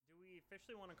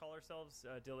officially want to call ourselves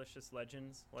Delicious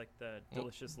Legends, like the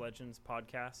Delicious Legends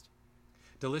podcast?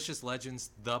 Delicious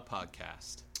Legends, the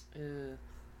podcast.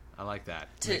 I like that.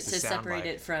 To separate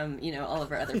it from, all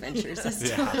of our other ventures as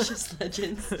Delicious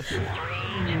Legends. 3, 2, 1.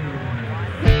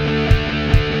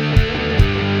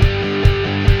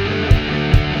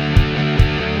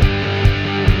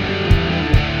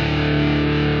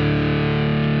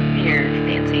 Your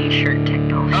fancy shirt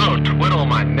technology. Oh, twiddle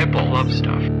my nipple. Love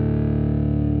stuff.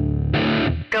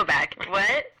 Go back.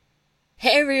 What?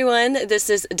 Hey everyone, this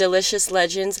is Delicious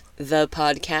Legends, the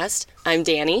podcast. I'm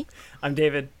Danny. I'm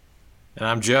David. And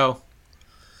I'm Joe.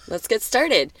 Let's get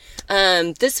started.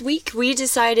 This week we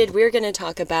decided we're going to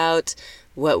talk about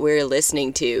what we're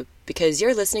listening to, because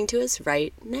you're listening to us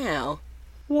right now.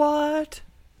 What?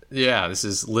 Yeah, this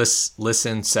is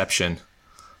Listenception.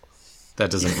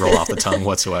 That doesn't roll off the tongue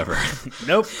whatsoever.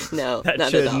 Nope. No, That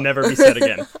not should at all. never be said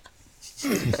again.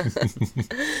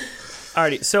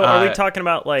 Alrighty, so are we talking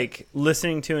about like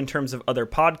listening to in terms of other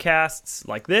podcasts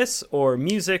like this, or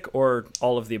music, or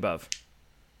all of the above?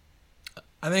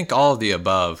 I think all of the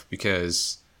above,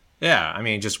 because,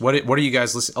 just what are you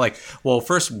guys listening? Like, well,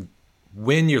 first,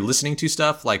 when you're listening to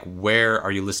stuff, like, where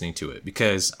are you listening to it?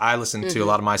 Because I listen to a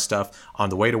lot of my stuff on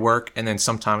the way to work, and then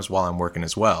sometimes while I'm working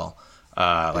as well.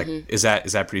 Is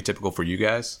that pretty typical for you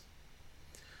guys?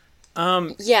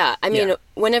 Yeah,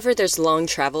 whenever there's long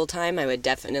travel time, I would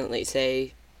definitely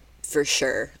say for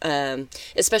sure.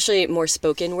 Especially more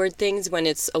spoken word things when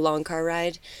it's a long car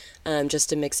ride, just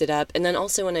to mix it up. And then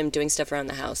also when I'm doing stuff around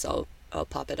the house, I'll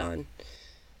pop it on.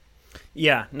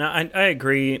 Yeah, no, I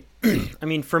agree. I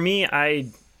mean, for me, I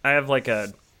have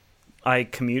I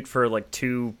commute for like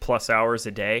 2+ hours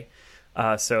a day.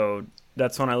 So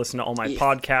that's when I listen to all my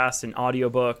podcasts and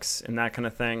audiobooks and that kind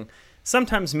of thing.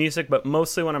 Sometimes music, but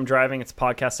mostly when I'm driving, it's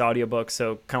podcast, audiobooks.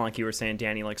 So kind of like you were saying,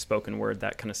 Danny, like spoken word,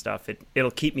 that kind of stuff.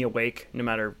 It'll keep me awake no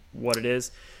matter what it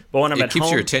is. But when I'm at home, it keeps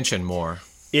your attention more.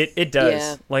 It does.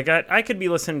 Yeah. Like I could be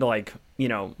listening to like,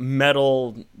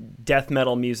 metal, death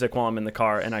metal music while I'm in the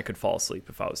car, and I could fall asleep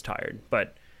if I was tired.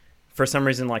 But for some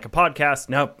reason, like a podcast,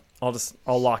 nope.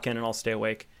 I'll lock in and I'll stay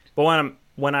awake. But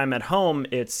when I'm at home,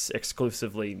 it's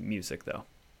exclusively music though.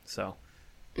 So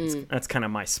that's kind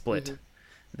of my split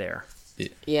there.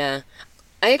 Yeah.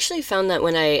 I actually found that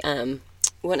when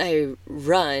I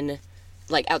run,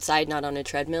 like outside, not on a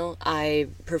treadmill, I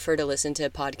prefer to listen to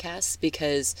podcasts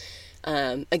because,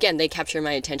 again, they capture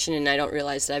my attention and I don't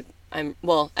realize that I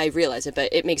realize it,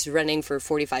 but it makes running for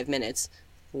 45 minutes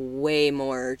way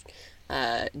more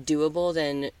doable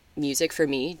than music for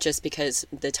me, just because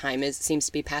the time seems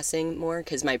to be passing more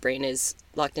because my brain is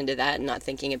locked into that and not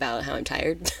thinking about how I'm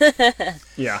tired.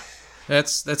 Yeah.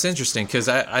 That's interesting, because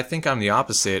I think I'm the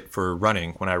opposite for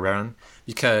running when I run,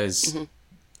 because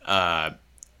I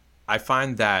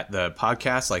find that the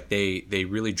podcasts, like they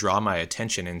really draw my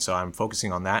attention, and so I'm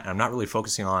focusing on that, and I'm not really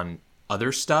focusing on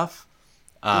other stuff.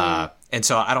 And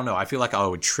so I don't know, I feel like I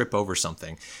would trip over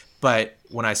something. But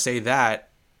when I say that,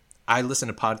 I listen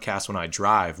to podcasts when I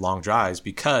drive, long drives,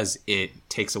 because it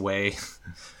takes away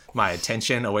my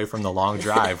attention away from the long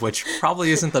drive, which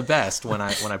probably isn't the best when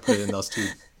I put it in those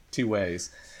two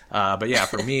ways. But yeah,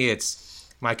 for me,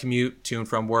 it's my commute to and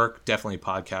from work, definitely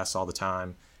podcasts all the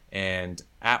time. And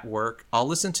at work, I'll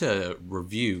listen to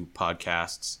review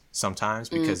podcasts sometimes,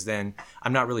 because then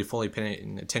I'm not really fully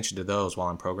paying attention to those while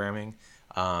I'm programming.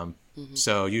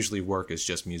 So usually work is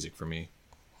just music for me.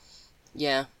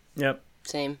 Yeah. Yep.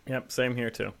 Same. Yep. Same here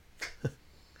too.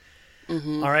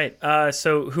 All right.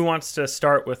 So who wants to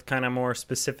start with kind of more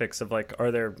specifics of like,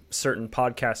 are there certain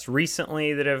podcasts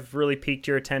recently that have really piqued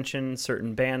your attention?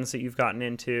 Certain bands that you've gotten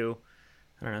into?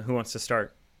 I don't know. Who wants to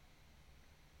start?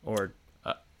 Or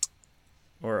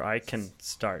I can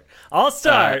start. I'll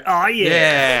start. Oh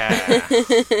yeah.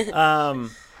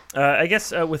 I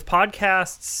guess with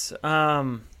podcasts,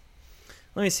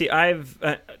 let me see. I'm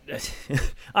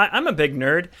a big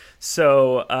nerd,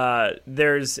 so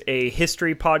there's a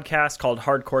history podcast called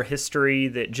Hardcore History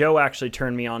that Joe actually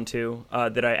turned me on to,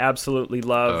 that I absolutely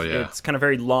love. Oh, yeah. It's kind of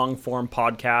very long form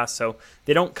podcast, so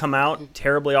they don't come out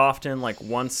terribly often, like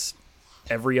once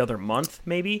every other month,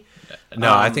 maybe.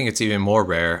 No, I think it's even more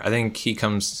rare. I think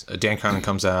Dan Carlin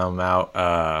comes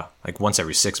out like once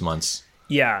every 6 months.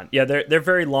 Yeah, they're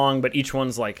very long, but each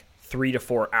one's like 3 to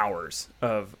 4 hours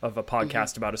of a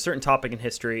podcast about a certain topic in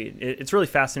history. It's really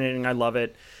fascinating. I love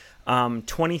it.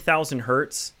 20,000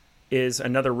 Hertz is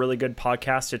another really good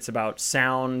podcast. It's about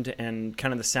sound and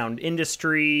kind of the sound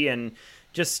industry and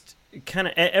just kind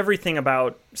of everything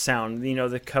about sound.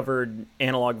 They covered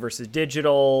analog versus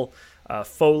digital,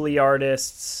 Foley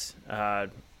artists,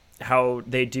 how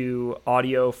they do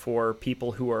audio for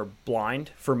people who are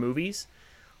blind for movies,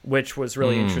 which was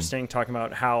really interesting, talking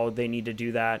about how they need to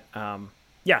do that.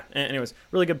 Anyways,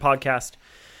 really good podcast.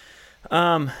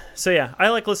 So yeah, I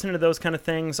like listening to those kind of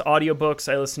things.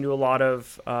 Audiobooks, I listen to a lot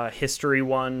of history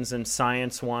ones and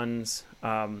science ones,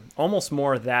 almost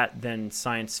more of that than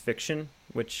science fiction,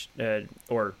 which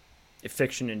or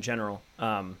fiction in general,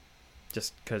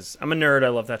 just because I'm a nerd. I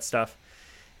love that stuff.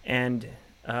 And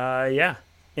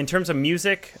in terms of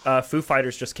music, Foo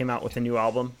Fighters just came out with a new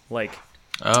album like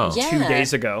 2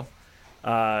 days ago.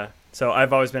 So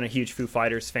I've always been a huge Foo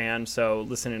Fighters fan, so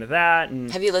listening to that. And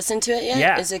have you listened to it yet?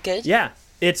 Yeah. Is it good? Yeah.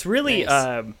 It's really,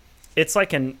 Nice. It's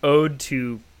like an ode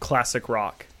to classic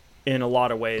rock in a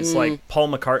lot of ways. Like Paul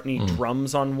McCartney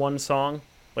drums on one song,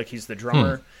 like he's the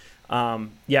drummer.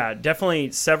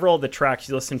 Definitely several of the tracks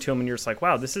you listen to them and you're just like,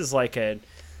 wow, this is like a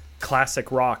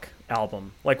classic rock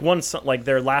album. Like like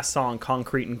their last song,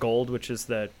 Concrete and Gold, which is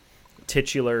the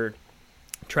titular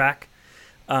track.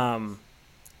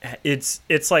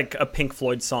 It's like a Pink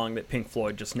Floyd song that Pink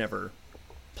Floyd just never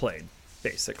played,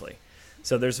 basically.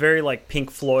 So there's very like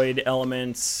Pink Floyd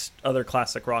elements, other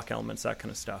classic rock elements, that kind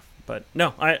of stuff. But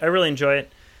no, I really enjoy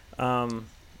it. I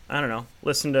don't know,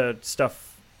 listen to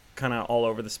stuff kind of all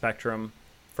over the spectrum,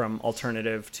 from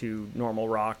alternative to normal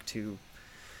rock to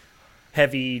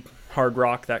heavy hard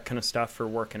rock, that kind of stuff for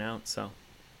working out. So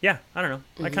yeah, I don't know.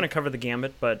 I kind of cover the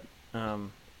gambit, but I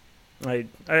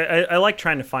like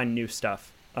trying to find new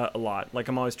stuff a lot. Like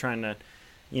I'm always trying to,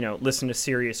 listen to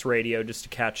Sirius Radio just to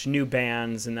catch new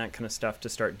bands and that kind of stuff to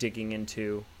start digging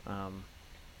into.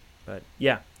 But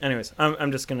yeah, anyways,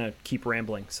 I'm just gonna keep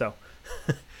rambling. So,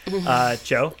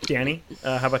 Joe, Danny,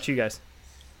 how about you guys?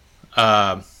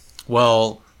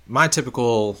 Well, my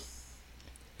typical,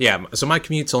 so my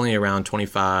commute's only around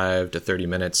 25 to 30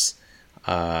 minutes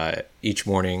each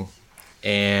morning,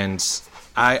 and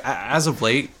I as of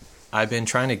late, I've been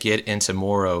trying to get into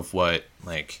more of what,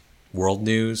 like, world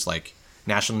news, like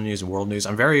national news and world news.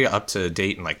 I'm very up to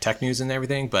date in like tech news and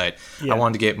everything, but I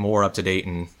wanted to get more up to date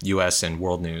in U.S. and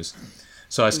world news.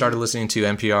 So I started listening to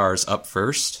NPR's Up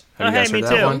First. Have you guys heard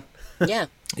that one? Yeah.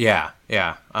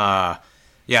 Yeah.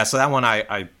 So that one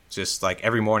I just, like,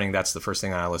 every morning, that's the first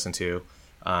thing I listen to,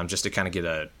 just to kind of get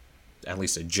at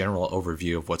least a general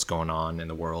overview of what's going on in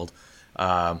the world.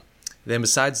 Then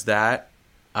besides that,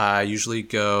 I usually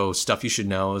go Stuff You Should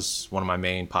Know is one of my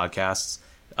main podcasts,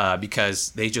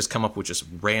 because they just come up with just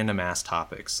random ass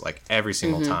topics like every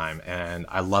single time, and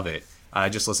I love it. I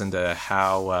just listened to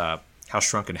how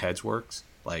Shrunken Heads works.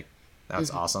 Like, that's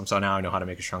awesome. So now I know how to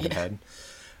make a shrunken head.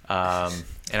 And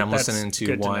I'm listening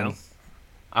to one.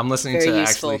 I'm listening Very to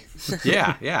useful.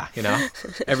 actually,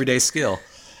 everyday skill.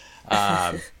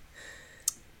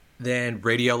 Then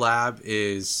Radiolab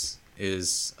is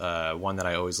one that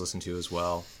I always listen to as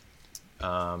well.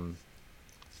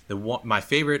 My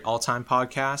favorite all-time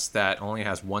podcast that only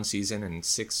has one season and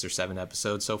 6 or 7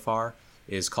 episodes so far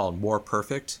is called More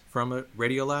Perfect from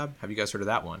Radiolab. Have you guys heard of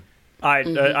that one?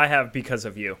 I have, because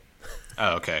of you.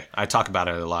 Oh, okay. I talk about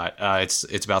it a lot.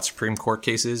 It's about Supreme Court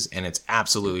cases, and it's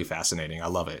absolutely fascinating. I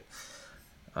love it.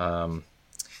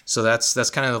 So that's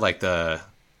kind of like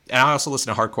and I also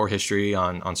listen to Hardcore History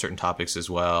on certain topics as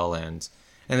well, and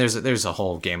there's a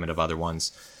whole gamut of other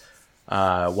ones.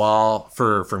 While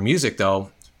for music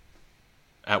though,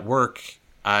 at work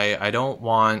I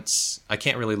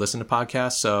can't really listen to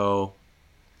podcasts, so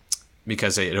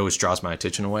because it always draws my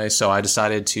attention away. So I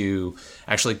decided to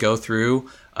actually go through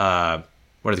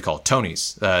what are they called?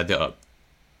 Tonys, the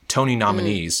Tony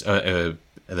nominees, the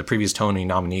previous Tony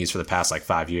nominees for the past like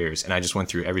 5 years, and I just went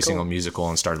through every single musical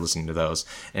and started listening to those,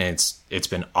 and it's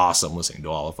been awesome listening to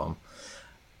all of them.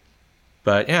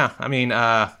 But yeah, I mean,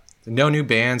 no new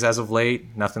bands as of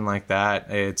late, nothing like that.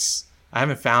 I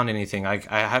haven't found anything. I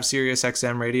have Sirius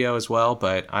XM radio as well,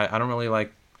 but I don't really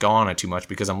like go on it too much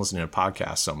because I'm listening to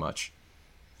podcasts so much.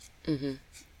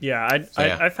 Yeah,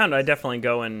 I found I definitely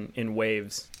go in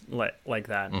waves like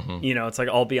that. It's like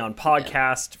I'll be on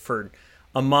podcast for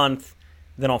a month,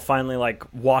 then I'll finally like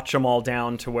watch them all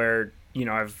down to where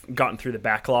I've gotten through the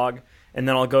backlog, and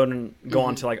then I'll go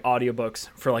on to like audiobooks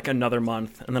for like another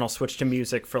month, and then I'll switch to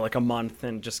music for like a month,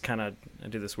 and just kind of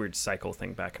do this weird cycle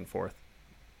thing back and forth.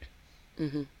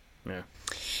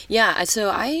 Yeah, so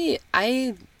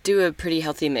I do a pretty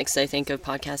healthy mix, I think, of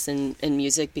podcasts and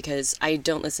music, because I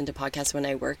don't listen to podcasts when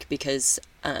I work because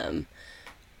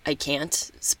I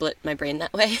can't split my brain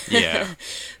that way. Yeah.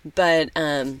 But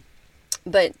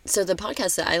so the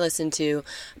podcast that I listen to,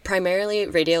 primarily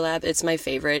Radiolab, it's my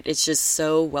favorite. It's just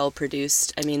so well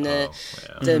produced. I mean,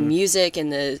 the music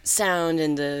and the sound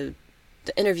and the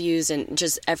the interviews and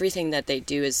just everything that they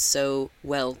do is so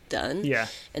well done. Yeah.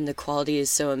 And the quality is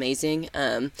so amazing.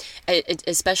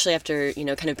 Especially after, you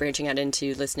know, kind of branching out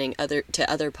into listening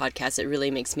to other podcasts, it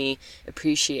really makes me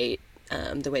appreciate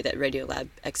the way that Radiolab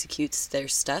executes their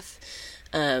stuff.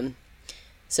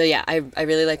 So yeah, I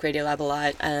really like Radiolab a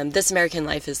lot. This American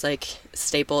Life is like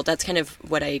staple. That's kind of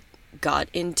what I got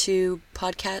into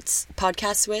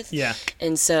podcasts with. Yeah.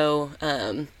 And so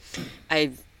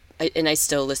I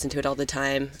still listen to it all the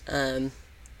time.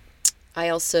 I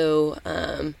also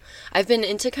I've been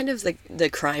into kind of the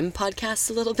crime podcasts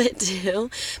a little bit too,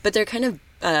 but they're kind of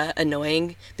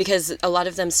annoying because a lot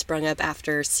of them sprung up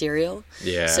after Serial.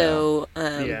 Yeah. So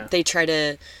they try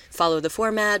to follow the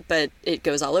format, but it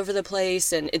goes all over the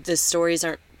place, and the stories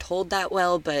aren't told that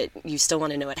well, but you still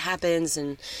want to know what happens,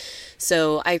 and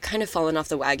so I've kind of fallen off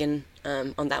the wagon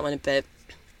on that one a bit.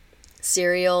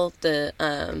 Serial,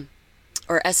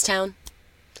 or S-Town.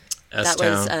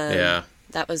 S-Town, yeah.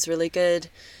 That was really good.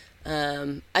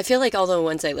 I feel like all the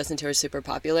ones I listen to are super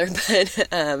popular, but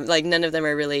like none of them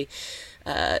are really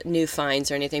new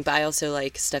finds or anything. But I also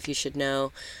like Stuff You Should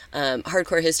Know.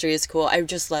 Hardcore History is cool. I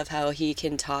just love how he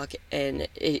can talk, and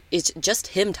it's just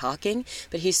him talking,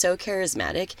 but he's so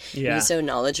charismatic. Yeah. And he's so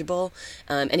knowledgeable,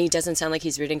 and he doesn't sound like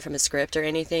he's reading from a script or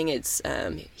anything. It's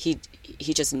he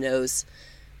just knows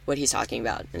what he's talking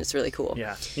about, and it's really cool.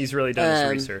 Yeah, he's really done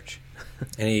his research.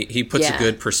 And he puts a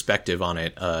good perspective on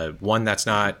it. One that's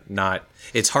not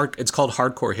it's hard. It's called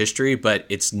Hardcore History, but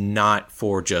it's not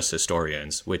for just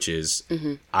historians, which is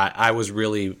I was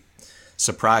really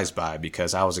surprised by,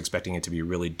 because I was expecting it to be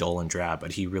really dull and drab,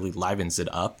 but he really livens it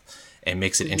up and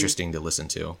makes it interesting to listen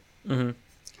to.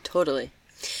 Totally.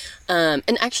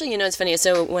 And actually, you know, it's funny.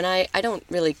 So when I don't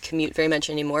really commute very much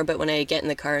anymore, but when I get in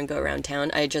the car and go around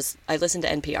town, I listen to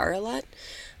NPR a lot.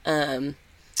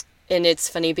 And it's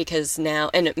funny because now,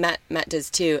 and Matt does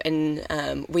too,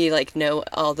 and we like know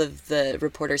all of the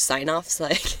reporters' sign-offs,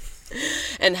 like,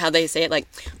 and how they say it, like,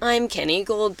 I'm Kenny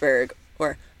Goldberg,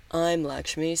 or I'm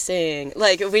Lakshmi Singh.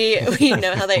 Like, we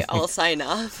know how they all sign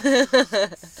off.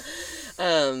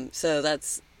 So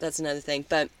that's another thing.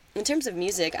 But in terms of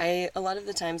music, a lot of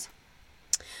the times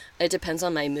it depends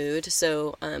on my mood.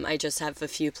 So I just have a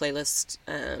few playlists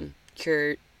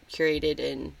curated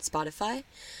in Spotify.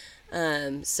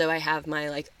 So I have my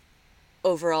like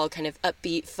overall kind of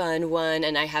upbeat fun one,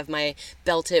 and I have my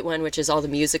Belt It one, which is all the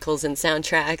musicals and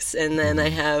soundtracks, and then I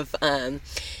have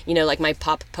you know, like my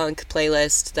pop punk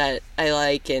playlist that I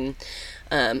like, and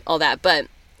all that. But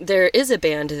there is a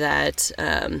band that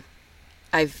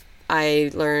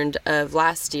I learned of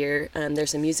last year.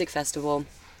 There's a music festival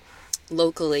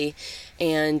locally,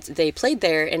 and they played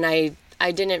there, and I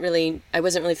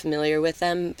wasn't really familiar with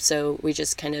them, so we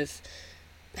just kind of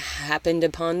happened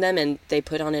upon them, and they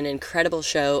put on an incredible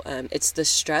show. It's the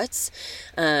Struts.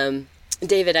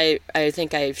 David, I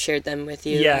think I've shared them with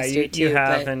you. Yeah, last year too, you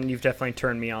have, and you've definitely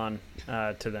turned me on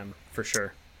to them for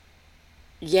sure.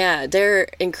 Yeah, they're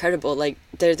incredible. Like,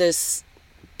 they're this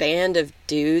band of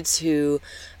dudes who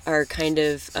are kind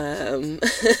of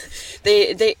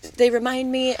they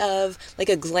remind me of like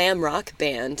a glam rock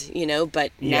band, you know,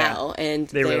 but now, and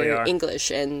they they're really are.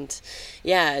 English, and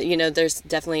yeah, you know, there's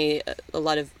definitely a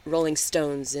lot of Rolling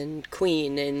Stones and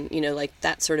Queen and, you know, like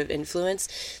that sort of influence.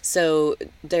 So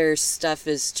their stuff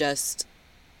is just,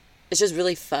 it's just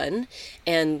really fun,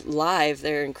 and live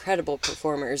they're incredible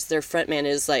performers. Their frontman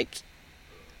is like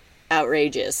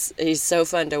outrageous. He's so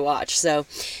fun to watch. So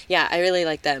yeah, I really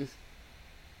like them.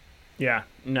 Yeah,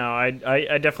 no, I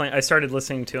definitely, I started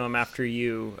listening to him after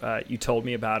you told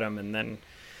me about him, and then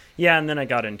I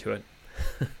got into it.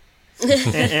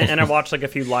 and I watched like a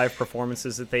few live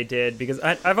performances that they did, because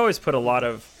I've always put a lot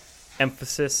of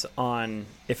emphasis on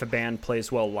if a band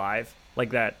plays well live,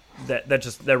 like that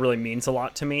really means a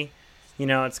lot to me. You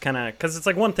know, it's kind of, because it's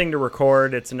like one thing to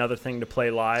record, it's another thing to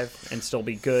play live and still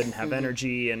be good and have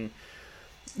energy, and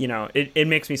you know, it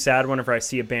makes me sad whenever I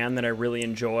see a band that I really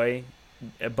enjoy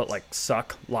but like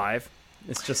suck live.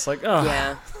 It's just like, oh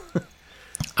Yeah.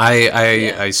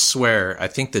 I swear, I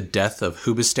think the death of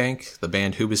Hoobastank, the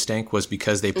band Hoobastank, was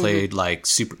because they played like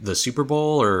the Super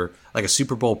Bowl, or like a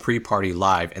Super Bowl pre-party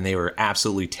live, and they were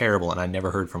absolutely terrible, and I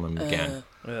never heard from them again.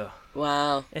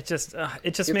 Wow. It just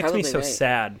makes me probably so right.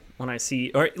 sad when I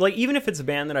see, or like, even if it's a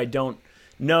band that I don't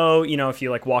know, you know, if you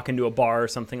like walk into a bar or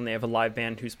something and they have a live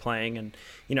band who's playing, and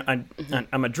you know,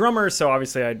 I'm a drummer, so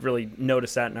obviously I'd really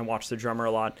notice that, and I watch the drummer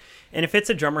a lot. And if it's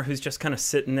a drummer who's just kind of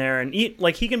sitting there, and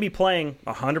he can be playing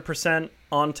 100%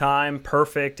 on time,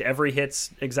 perfect, every hit's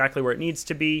exactly where it needs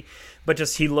to be, but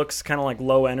just he looks kind of like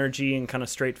low energy and kind of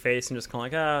straight face and just kind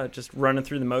of like just running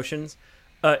through the motions,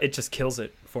 it just kills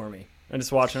it for me. I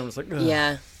just watched it and I was like, ugh,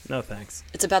 Yeah. no thanks.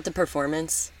 It's about the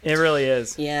performance. It really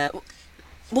is. Yeah.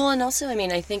 Well, and also, I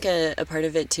mean, I think a part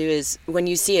of it too is when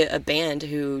you see a band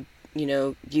who, you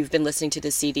know, you've been listening to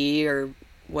the CD or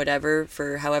whatever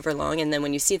for however long, and then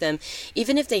when you see them,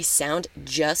 even if they sound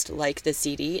just like the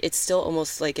CD, it's still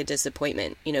almost like a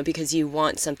disappointment, you know, because you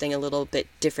want something a little bit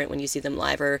different when you see them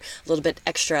live, or a little bit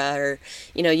extra, or,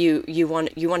 you know, you want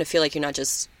to feel like you're not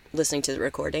just listening to the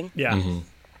recording. Yeah.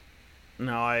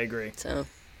 No, I agree. So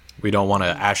We don't want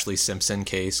an Ashley Simpson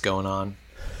case going on.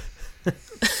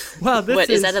 Well, this what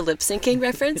is that, a lip syncing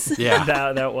reference? Yeah.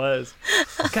 that was.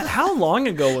 God, how long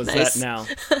ago was Nice. that now?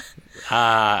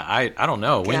 I don't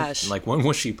know. Gosh. When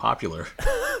was she popular?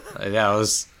 Yeah, it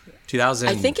was 2000.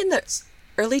 I think in the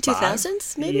early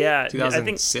 2000s, maybe. Yeah, I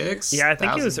think 2006. Yeah, I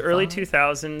think it was 2005? early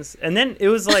 2000s. And then it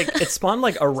was like, it spawned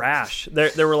like a rash.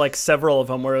 There were like several of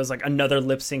them where it was like another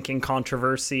lip syncing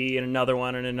controversy and another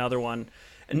one and another one.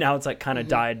 And now it's like kind of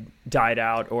died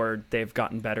out, or they've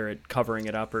gotten better at covering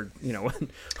it up, or, you know,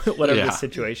 whatever Yeah. the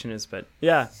situation is. But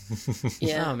yeah.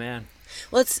 Yeah. Oh, man.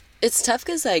 Well, it's tough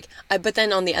because, like, but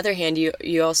then on the other hand,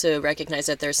 you also recognize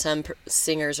that there's some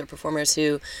singers or performers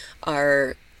who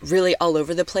are really all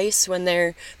over the place when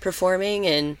they're performing,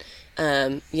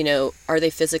 and you know, are they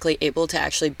physically able to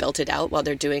actually belt it out while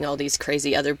they're doing all these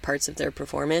crazy other parts of their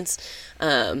performance?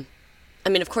 I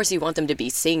mean, of course, you want them to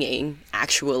be singing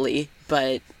actually,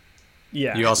 but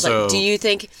Yeah. You also like, do you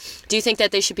think that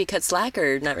they should be cut slack,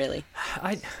 or not really?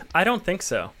 I don't think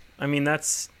so. I mean,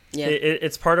 that's Yeah.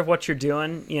 it's part of what you're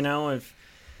doing, you know.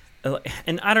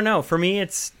 And I don't know. For me,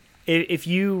 it's if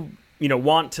you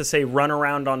want to say run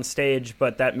around on stage,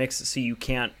 but that makes it so you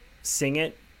can't sing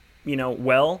it, you know,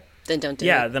 well. Then don't do it.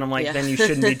 Yeah. Then I'm like, then you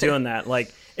shouldn't be doing that.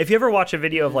 Like, if you ever watch a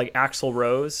video of like Axl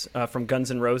Rose from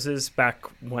Guns N' Roses back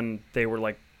when they were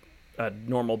like a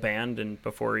normal band and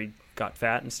before he got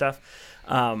fat and stuff.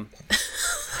 I'm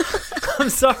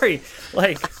sorry,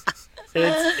 like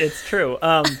it's true.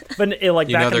 But it, like,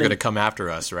 you know they're going to come after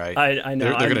us, right? I know.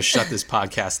 They're going to shut this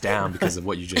podcast down because of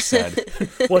what you just said.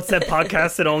 What's that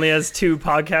podcast that only has 2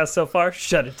 podcasts so far?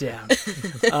 Shut it down.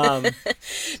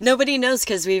 Nobody knows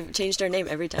because we've changed our name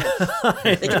every time.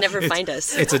 They can never find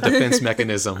us. It's a defense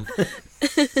mechanism.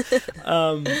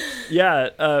 Yeah,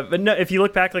 but no. If you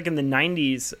look back, like in the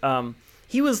 '90s,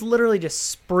 he was literally just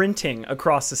sprinting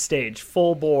across the stage,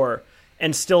 full bore,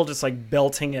 and still just like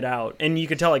belting it out. And you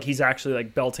could tell like he's actually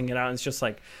like belting it out. And it's just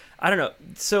like, I don't know.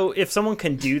 So if someone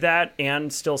can do that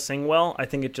and still sing well, I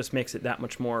think it just makes it that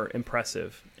much more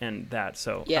impressive. And that,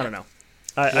 so Yeah. I don't know.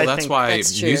 Well, that's why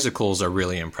That's true. musicals are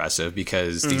really impressive,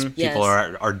 because these people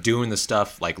Yes. are doing the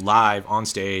stuff like live on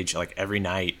stage like every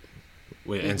night,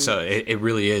 and so it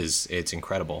really is. It's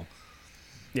incredible.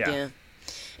 Yeah.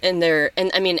 And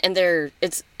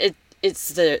it's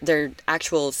their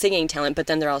actual singing talent, but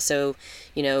then they're also,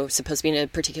 you know, supposed to be in a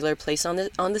particular place on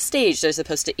the stage. They're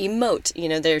supposed to emote. You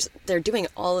know, they're doing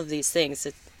all of these things.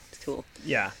 It's cool.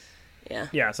 Yeah. Yeah.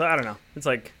 Yeah. So I don't know. It's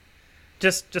like,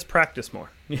 just practice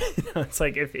more. You know, it's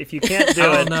like if you can't do I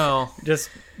don't it, know. just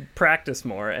practice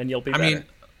more and you'll be I better. mean,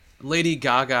 Lady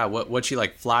Gaga, what she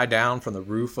like fly down from the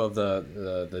roof of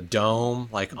the dome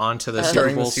like onto the Super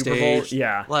During the Bowl Super Bowl, stage?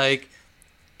 yeah. Like,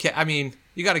 I mean,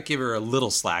 you got to give her a little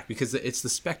slack because it's the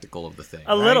spectacle of the thing.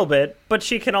 A little bit, but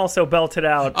she can also belt it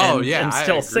out and, yeah, and I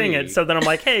still sing agree. it. So then I'm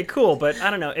like, hey, cool. But I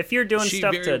don't know. If you're doing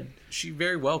stuff She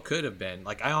very well could have been.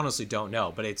 Like, I honestly don't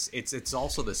know, but it's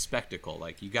also the spectacle.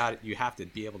 Like, you have to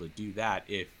be able to do that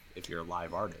if you're a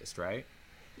live artist, right?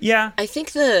 yeah. I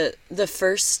think the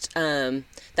first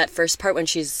that first part when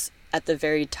she's at the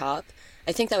very top,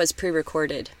 I think that was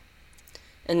pre-recorded,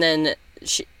 and then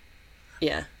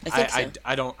I think so.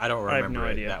 I don't have remember no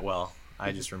it idea. that well.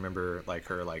 I just remember like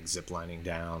her like ziplining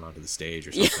down onto the stage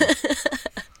or something.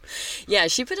 Yeah,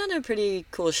 she put on a pretty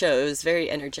cool show. It was very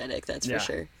energetic, that's Yeah. for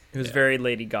sure. It was very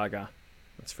Lady Gaga.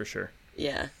 That's for sure.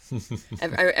 Yeah.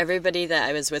 Everybody that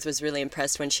I was with was really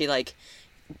impressed when she like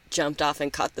jumped off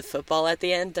and caught the football at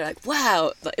the end. They're like,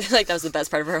 "Wow!" Like that was the best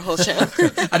part of her whole show.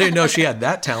 I didn't know she had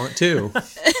that talent too.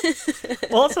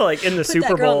 Well, also like in the Put that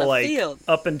Super girl on Bowl, the like field.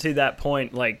 up until that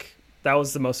point, like that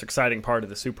was the most exciting part of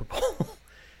the Super Bowl.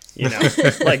 You know,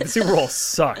 like the Super Bowl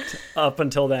sucked up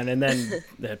until then, and then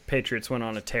the Patriots went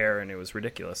on a tear, and it was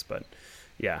ridiculous. But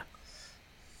yeah,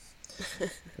 if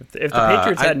the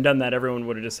Patriots hadn't done that, everyone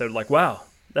would have just said like, "Wow,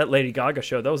 that Lady Gaga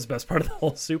show, that was the best part of the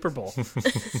whole Super Bowl."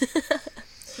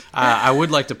 I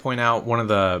would like to point out one of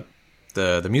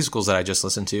the musicals that I just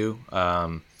listened to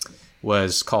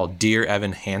was called Dear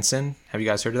Evan Hansen. Have you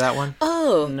guys heard of that one?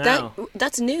 Oh, No.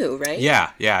 that's new, right?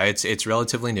 Yeah, it's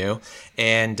relatively new,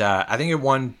 and I think it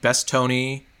won Best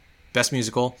Tony best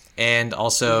musical, and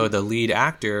also the lead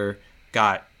actor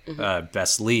got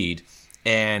best lead.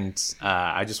 And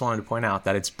I just wanted to point out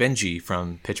that it's Benji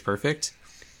from Pitch Perfect.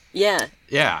 Yeah.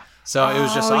 Yeah. So it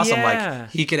was just awesome. yeah.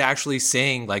 Like he could actually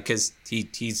sing, like, because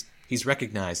he's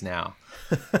recognized now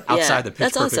outside the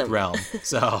Pitch Perfect realm.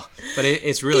 So, but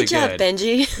it's really good. Good job,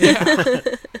 Benji. Yeah.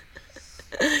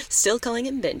 Still calling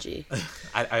him Benji.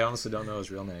 I honestly don't know his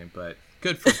real name, but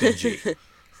good for Benji.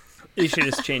 You should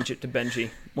just change it to Benji.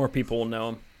 More people will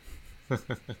know him.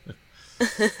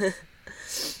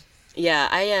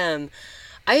 Yeah,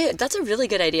 that's a really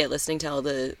good idea, listening to all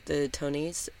the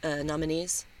Tonys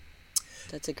nominees.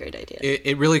 That's a great idea.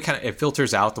 It really kind of, it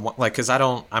filters out the one, like, because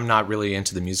I'm not really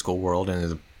into the musical world and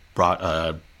the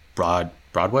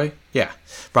Broadway. Yeah,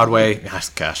 Broadway.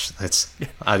 Gosh,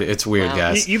 it's weird, Wow.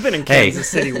 guys. You've been in Kansas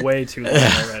City way too long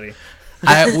already.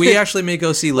 We actually may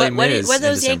go see Les Mis. What do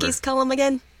those in December. Yankees call them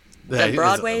again? The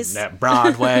Broadways?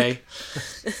 Broadway.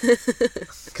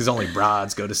 Because only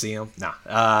broads go to see them. No.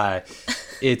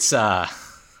 It's, yeah,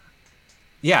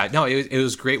 no, it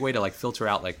was a great way to, like, filter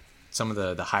out, like, some of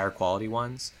the higher quality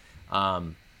ones.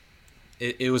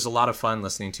 It was a lot of fun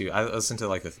listening to. I listened to,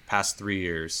 like, the past 3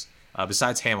 years,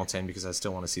 besides Hamilton, because I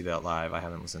still want to see that live. I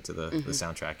haven't listened to the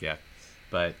soundtrack yet.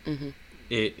 But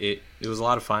it was a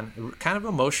lot of fun. Kind of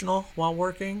emotional while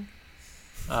working.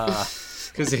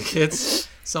 Because it gets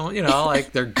some,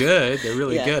 like, they're good. They're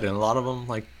really good. And a lot of them,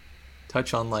 like,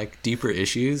 touch on, like, deeper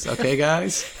issues. Okay,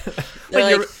 guys?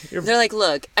 They're like,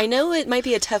 look, I know it might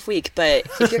be a tough week, but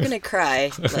if you're going to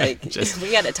cry, like,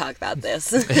 we got to talk about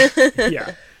this.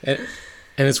 Yeah.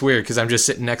 And it's weird because I'm just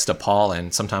sitting next to Paul,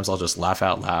 and sometimes I'll just laugh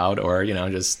out loud, or,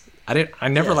 I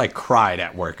never like cried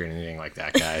at work or anything like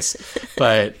that, guys.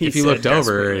 But if you looked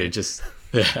over, it just,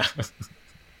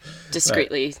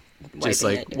 discreetly just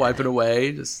like wipe it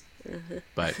away.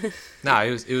 But no,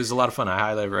 it was a lot of fun. I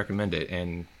highly recommend it.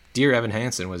 And Dear Evan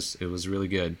Hansen was really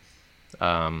good.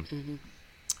 Do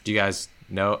you guys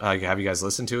know? Have you guys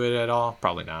listened to it at all?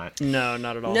 Probably not. No,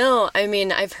 not at all. No, I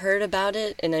mean, I've heard about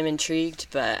it and I'm intrigued,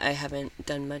 but I haven't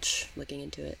done much looking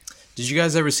into it. Did you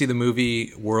guys ever see the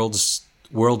movie World's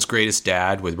Greatest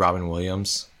Dad with Robin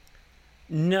Williams?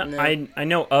 No. I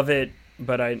know of it,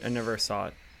 but I never saw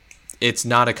it. It's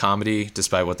not a comedy,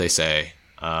 despite what they say.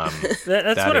 That's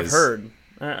what I've heard.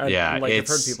 I've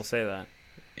heard people say that.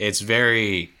 It's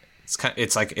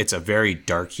a very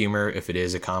dark humor if it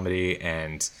is a comedy.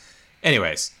 And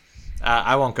anyways,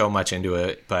 I won't go much into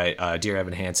it, but Dear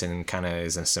Evan Hansen kind of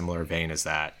is in a similar vein as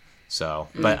that. So,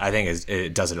 but I think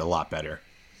it does it a lot better.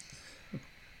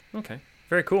 Okay.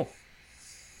 Very cool.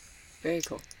 Very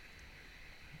cool.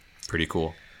 Pretty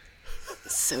cool.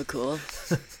 So cool.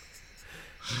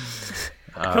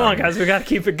 Come on, guys. We got to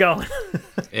keep it going.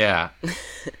 Yeah.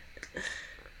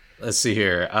 Let's see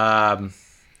here. I'm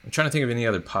trying to think of any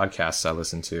other podcasts I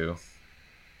listen to.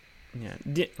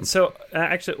 Yeah. So,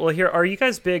 actually, well, here, are you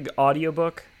guys big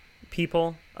audiobook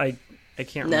people? I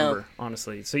can't remember,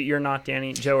 honestly. So you're not,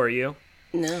 Danny? Joe, are you?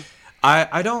 No.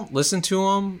 I don't listen to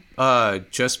them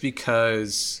just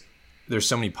because there's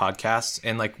so many podcasts.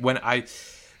 And, like,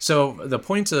 so the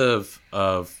point of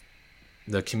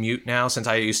the commute now, since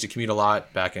I used to commute a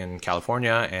lot back in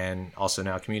California, and also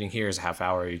now commuting here is a half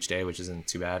hour each day, which isn't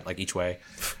too bad, like each way.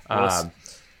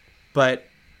 But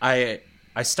I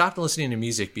stopped listening to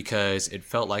music because it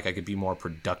felt like I could be more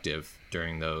productive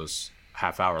during those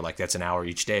half hour. Like, that's an hour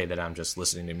each day that I'm just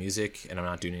listening to music and I'm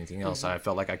not doing anything else. I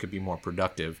felt like I could be more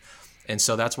productive. And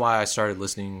so that's why I started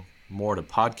listening more to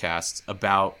podcasts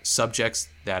about subjects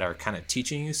that are kind of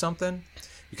teaching you something,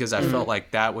 because I felt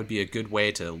like that would be a good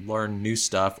way to learn new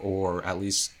stuff, or at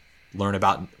least learn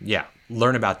about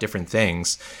different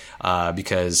things,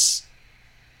 because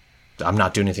I'm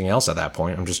not doing anything else at that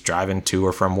point. I'm just driving to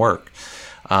or from work.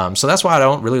 So that's why I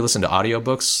don't really listen to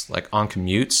audiobooks like on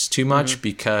commutes too much,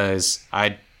 because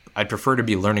I'd prefer to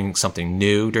be learning something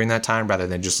new during that time rather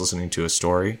than just listening to a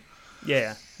story.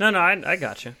 Yeah. No, I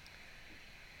got you.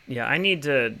 Yeah, I need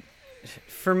to...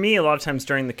 For me, a lot of times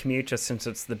during the commute, just since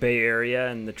it's the Bay Area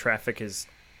and the traffic is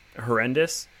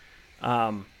horrendous,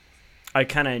 I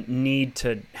kind of need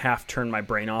to half turn my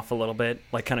brain off a little bit,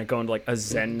 like kind of go into like a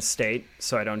Zen state,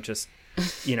 so I don't just,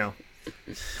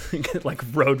 like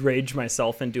road rage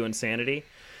myself into insanity.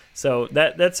 So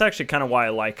that's actually kind of why I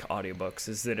like audiobooks,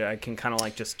 is that I can kind of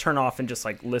like just turn off and just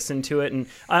like listen to it. And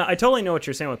I totally know what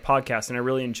you're saying with podcasts, and I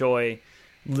really enjoy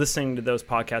listening to those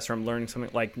podcasts where I'm learning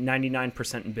something. Like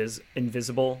 99%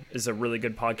 Invisible is a really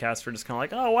good podcast for just kind of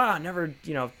like, oh wow, I never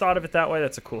thought of it that way.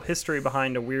 That's a cool history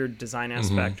behind a weird design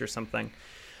aspect or something.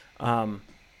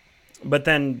 but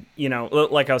then,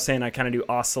 like I was saying, I kind of do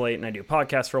oscillate, and I do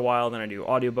podcasts for a while, then I do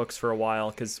audiobooks for a while,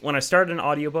 because when I start an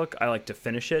audiobook, I like to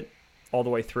finish it all the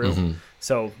way through. Mm-hmm.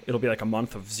 So it'll be like a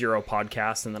month of 0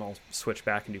 podcasts, and then I'll switch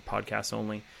back and do podcasts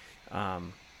only.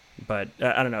 But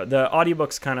I don't know. The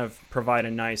audiobooks kind of provide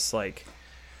a nice, like,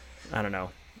 I don't know,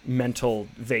 mental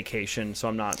vacation. So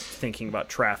I'm not thinking about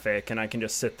traffic, and I can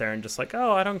just sit there and just like,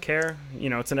 oh, I don't care.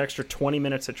 It's an extra 20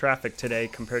 minutes of traffic today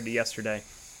compared to yesterday.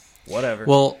 Whatever.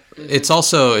 Well, it's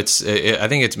also, I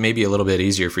think it's maybe a little bit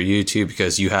easier for you too,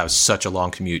 because you have such a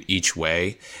long commute each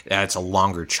way. That's a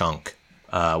longer chunk.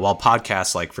 While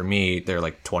podcasts, like for me, they're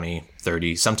like 20,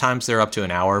 30. Sometimes they're up to an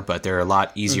hour, but they're a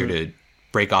lot easier to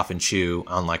break off and chew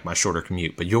on like my shorter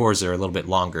commute. But yours are a little bit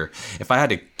longer. If I had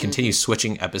to continue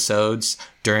switching episodes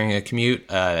during a commute,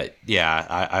 I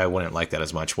wouldn't like that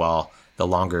as much, while the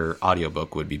longer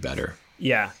audiobook would be better.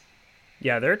 Yeah.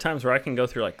 Yeah, there are times where I can go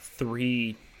through like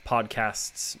 3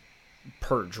 podcasts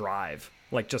per drive,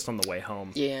 like just on the way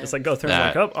home. Yeah. It's like go through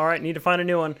and like, oh, all right, need to find a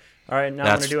new one. All right, now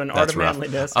I'm going to do an Art of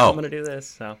Manliness. I'm going to do this.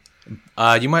 So,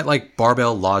 you might like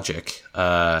Barbell Logic.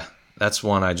 That's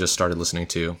one I just started listening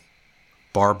to.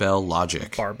 Barbell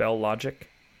Logic. Barbell Logic.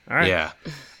 All right. Yeah.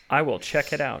 I will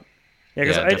check it out. Yeah,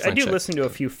 because I do check. listen to a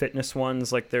few fitness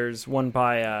ones. Like there's one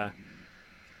by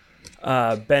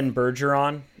Ben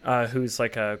Bergeron, who's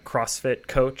like a CrossFit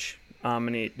coach.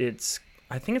 And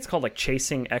I think it's called like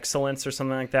Chasing Excellence or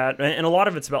something like that. And a lot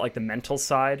of it's about like the mental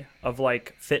side of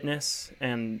like fitness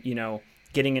and,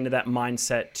 getting into that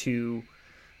mindset to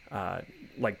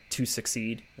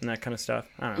succeed and that kind of stuff.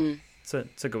 I don't know.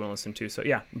 It's a good one to listen to. So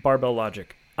yeah, Barbell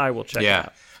Logic. I will check it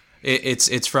out.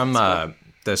 It's from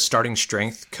the Starting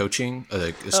Strength coaching,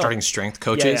 Starting Strength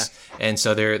coaches. Yeah. And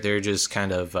so they're just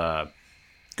kind of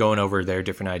going over their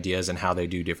different ideas and how they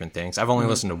do different things. I've only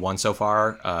listened to one so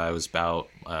far. It was about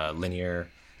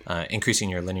increasing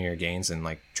your linear gains and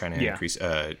like trying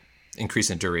to increase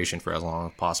in duration for as long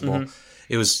as possible.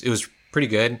 It was pretty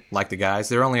good. Like the guys,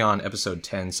 they're only on episode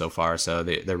 10 so far, so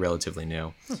they're relatively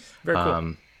new. Very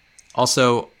cool.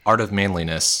 Also, Art of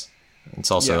Manliness.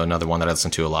 It's also another one that I listen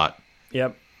to a lot.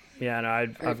 Yep. Yeah, no,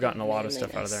 I've gotten a lot of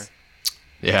stuff out of there.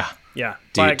 Yeah. Yeah.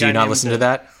 Do you not listen to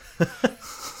that?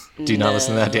 Do you not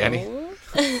listen to that, Danny?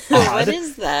 What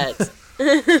is that?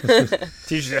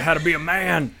 Teaches you how to be a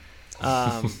man.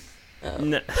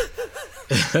 Then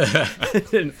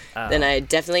I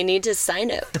definitely need to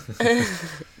sign up.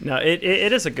 No, it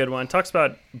is a good one. It talks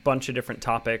about a bunch of different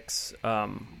topics,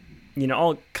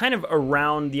 all kind of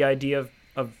around the idea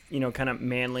of kind of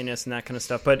manliness and that kind of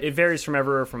stuff. But it varies from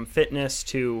everywhere from fitness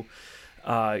to,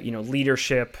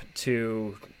 leadership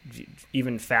to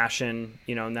even fashion,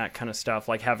 and that kind of stuff,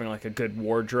 like having like a good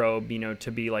wardrobe,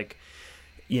 to be like,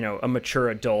 a mature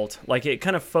adult. Like it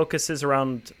kind of focuses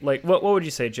around like, what would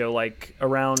you say, Joe? Like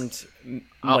around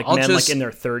like men like in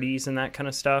their 30s and that kind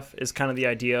of stuff is kind of the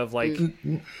idea of like,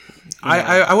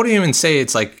 I wouldn't even say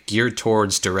it's like geared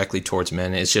directly towards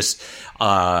men. It's just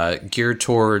geared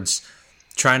towards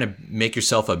trying to make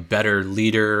yourself a better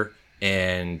leader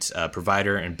and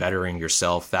provider and bettering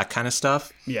yourself, that kind of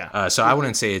stuff. Yeah. So I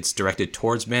wouldn't say it's directed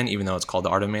towards men, even though it's called The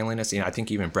Art of Manliness. I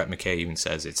think even Brett McKay even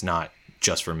says it's not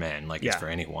just for men, like it's for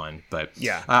anyone. But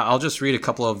I'll just read a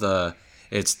couple of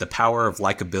it's The Power of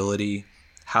Likability,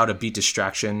 How to Beat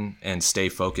Distraction and Stay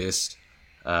Focused,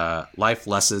 Life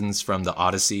Lessons from the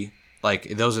Odyssey. Like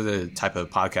those are the type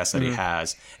of podcasts that he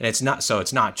has. And it's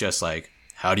not just like,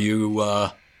 how do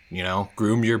you,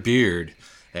 groom your beard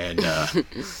and,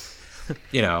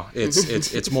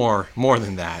 it's more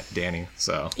than that, Danny.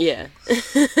 So yeah.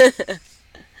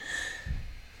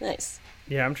 Nice.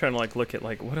 Yeah, I'm trying to like look at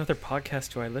like what other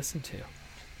podcast do I listen to?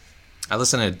 I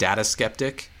listen to Data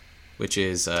Skeptic, which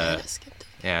is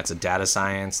it's a data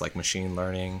science, like machine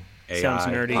learning, AI Sounds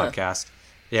nerdy. podcast.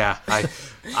 Yeah,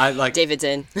 I like David's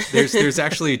in. there's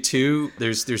actually two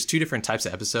different types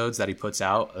of episodes that he puts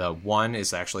out. One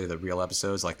is actually the real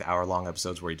episodes, like the hour-long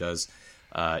episodes where he does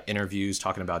interviews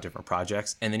talking about different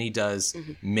projects, and then he does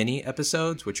mini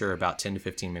episodes which are about 10 to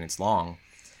 15 minutes long,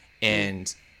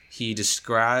 and he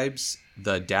describes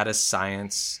the data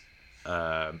science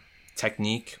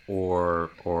technique or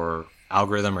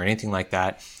algorithm or anything like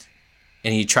that,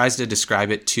 and he tries to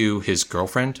describe it to his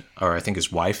girlfriend, or I think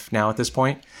his wife now at this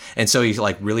point. And so he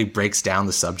like really breaks down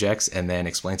the subjects and then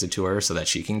explains it to her so that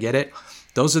she can get it.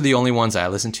 Those are the only ones I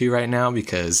listen to right now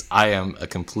because I am a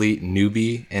complete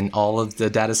newbie in all of the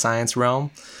data science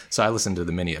realm. So I listen to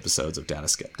the mini episodes of Data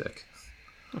Skeptic.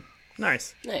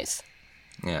 Nice.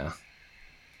 Yeah.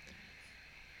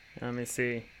 Let me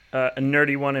see. A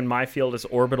nerdy one in my field is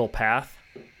Orbital Path.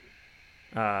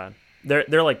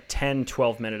 they're like 10,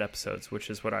 12-minute episodes, which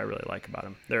is what I really like about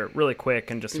them. They're really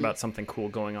quick and just about something cool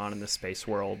going on in the space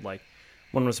world. Like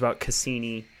one was about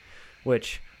Cassini,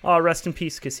 which rest in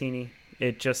peace, Cassini.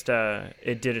 It just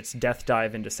it did its death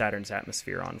dive into Saturn's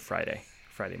atmosphere on Friday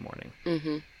morning.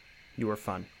 Mm-hmm. You were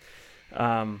fun.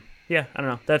 Yeah, I don't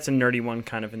know. That's a nerdy one,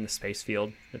 kind of in the space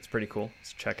field. It's pretty cool.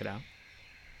 So check it out.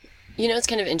 You know, it's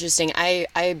kind of interesting.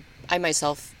 I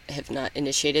myself have not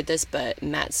initiated this, but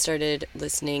Matt started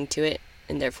listening to it,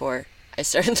 and therefore I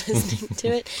started listening to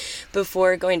it.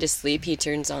 Before going to sleep, he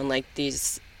turns on like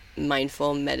these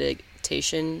mindful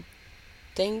meditation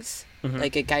things,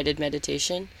 like a guided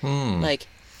meditation. Like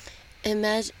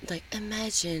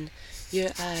imagine your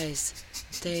eyes,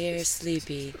 they are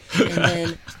sleepy, and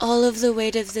then all of the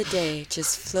weight of the day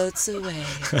just floats away,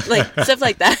 like stuff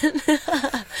like that.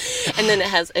 And then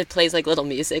it plays like little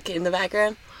music in the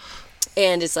background,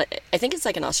 and it's like, I think it's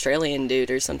like an Australian dude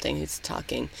or something who's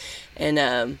talking,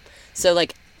 and so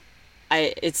like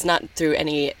it's not through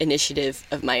any initiative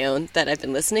of my own that I've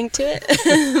been listening to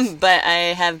it, but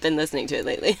I have been listening to it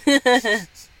lately.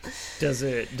 Does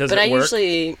it but I work?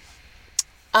 usually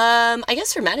I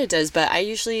guess for Matt it does, but I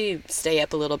usually stay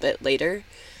up a little bit later,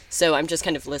 so I'm just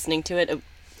kind of listening to it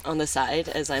on the side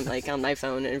as I'm like on my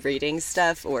phone and reading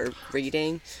stuff or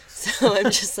reading. So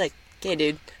I'm just like, okay,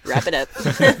 dude, wrap it up.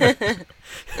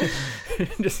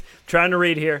 Just trying to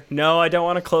read here. No, I don't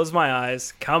want to close my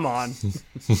eyes. Come on.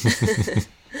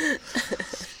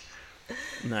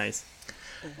 Nice.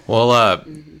 Well,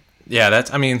 yeah,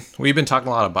 I mean, we've been talking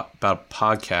a lot about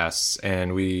podcasts,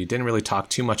 and we didn't really talk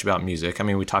too much about music. I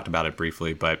mean, we talked about it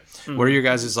briefly, but what are your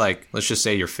guys' like, let's just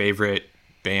say your favorite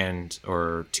band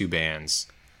or two bands?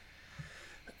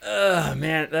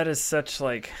 Man, that is such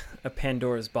like a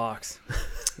Pandora's box.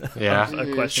 Yeah.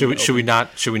 A question. Should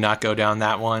we not go down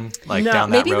that one? Like No. down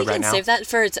that Maybe road we can right now? save that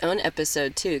for its own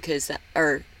episode too, that's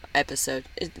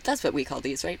what we call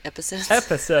these, right?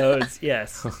 Episodes,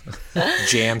 yes.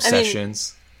 Jam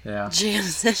sessions. Yeah. Jam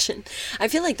session. I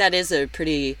feel like that is a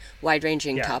pretty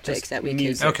wide-ranging Yeah, topic just that we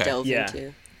music. could delve Yeah.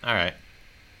 into. All right.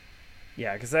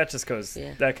 Yeah, because that just goes.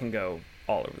 Yeah. That can go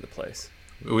all over the place.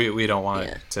 We don't want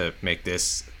Yeah. to make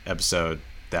this episode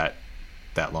that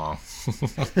long.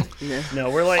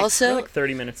 No, we're like, Also, we're like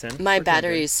 30 minutes in. My We're doing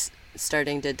battery's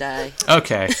starting to die.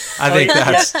 Okay. I think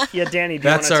that's good. Yeah, Danny, do you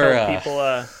want That's to our,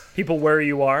 tell people where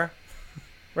you are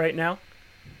right now?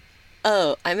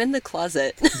 Oh, I'm in the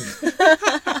closet.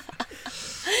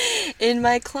 In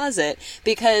my closet,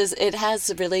 because it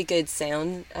has really good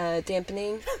sound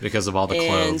dampening. because of all the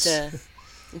clothes. And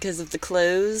because of the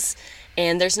clothes.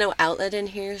 And there's no outlet in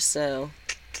here, so...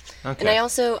 Okay. And I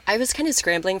was kind of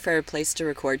scrambling for a place to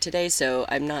record today, so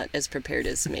I'm not as prepared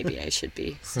as maybe I should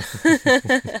be.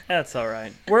 That's all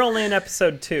right. We're only in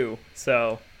episode 2,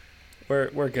 so we're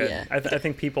good. Yeah. I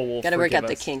think people will Gotta work forgive out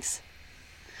the us. kinks.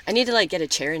 I need to, like, get a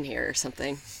chair in here or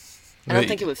something. I don't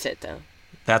think it would fit, though.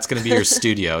 That's going to be your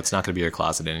studio. It's not going to be your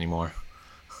closet anymore.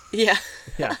 Yeah.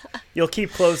 Yeah, you'll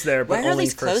keep clothes there, but Why are all only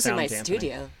these for clothes in sound my dampening.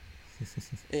 studio?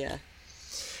 Yeah.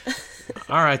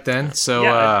 All right, then. So,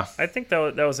 Yeah, I think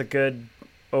that was a good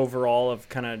overall of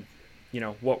kind of,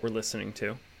 what we're listening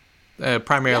to.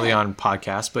 primarily Yeah. on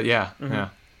podcasts, but yeah. Yeah.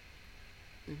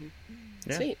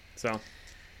 Yeah. Sweet. So,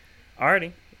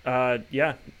 alrighty.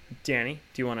 Yeah, Danny,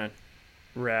 do you want to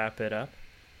wrap it up?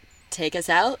 Take us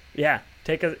out? Yeah,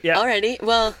 take a yeah. Alrighty.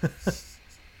 Well...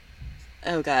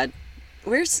 Oh, God.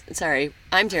 Sorry.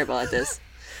 I'm terrible at this.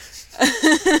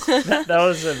 That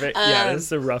was a bit, yeah. This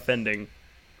is a rough ending.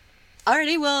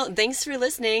 Alrighty. Well, thanks for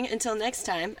listening. Until next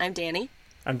time, I'm Danny.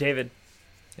 I'm David.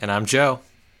 And I'm Joe.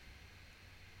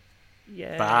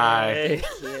 Yay. Bye.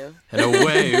 Thank you. And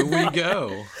away we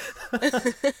go.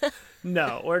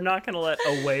 No, we're not gonna let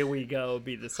 "Away We Go"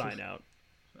 be the sign out.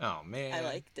 Oh, man. I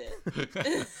liked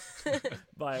it.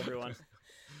 Bye, everyone.